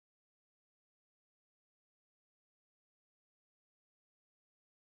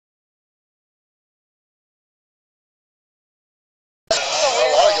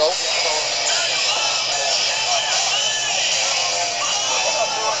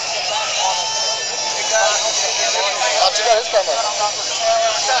he got his camera?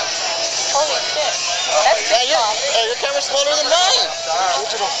 Holy shit. That's big talk. Hey, your camera's smaller than mine.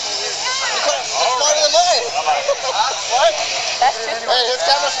 Digital. It's smaller than mine. What? That's just Hey, his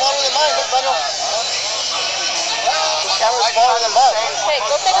camera's smaller than mine. Look, Manuel. His camera's smaller than mine. Hey,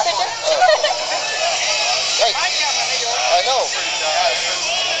 go take a picture. Hey, I know.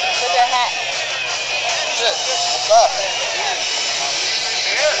 With your hat. Shit, what's up?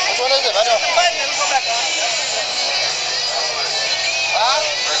 Which one is it, Manuel? Huh?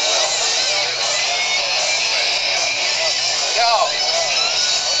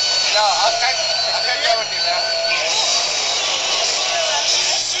 No, I'll catch up with you, man.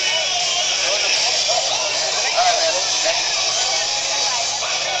 Alright, man.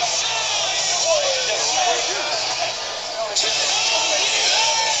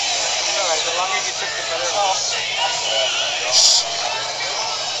 Alright, the longer you took, the better.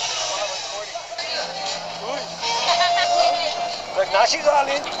 Look, now she's all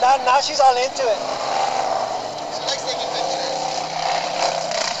in. Now she's all into it. She likes taking pictures.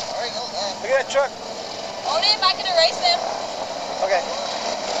 I already know that. Look at that truck. Only if I can erase them. Okay.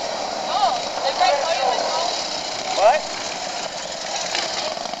 Oh, they're right on your phone. What?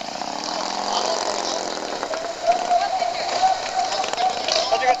 I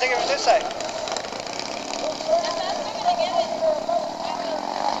thought you were gonna take it from this side.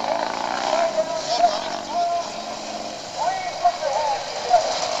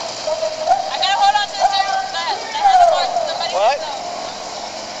 What?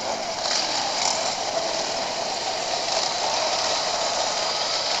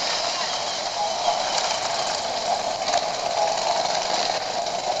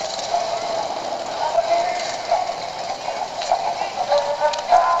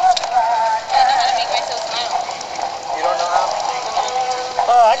 You don't know how?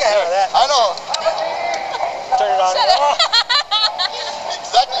 Oh, I can handle that. I know. Turn it on. Shut up.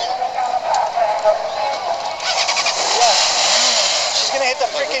 Exactly. Yeah. She's gonna hit the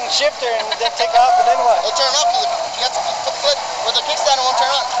freaking shifter and then take off, and then what? It'll turn off because you have to put the foot where the kickstand won't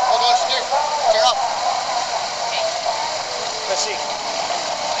turn on. Won't go on steer. Turn off. Let's see.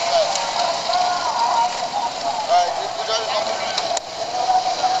 Alright, the driver's not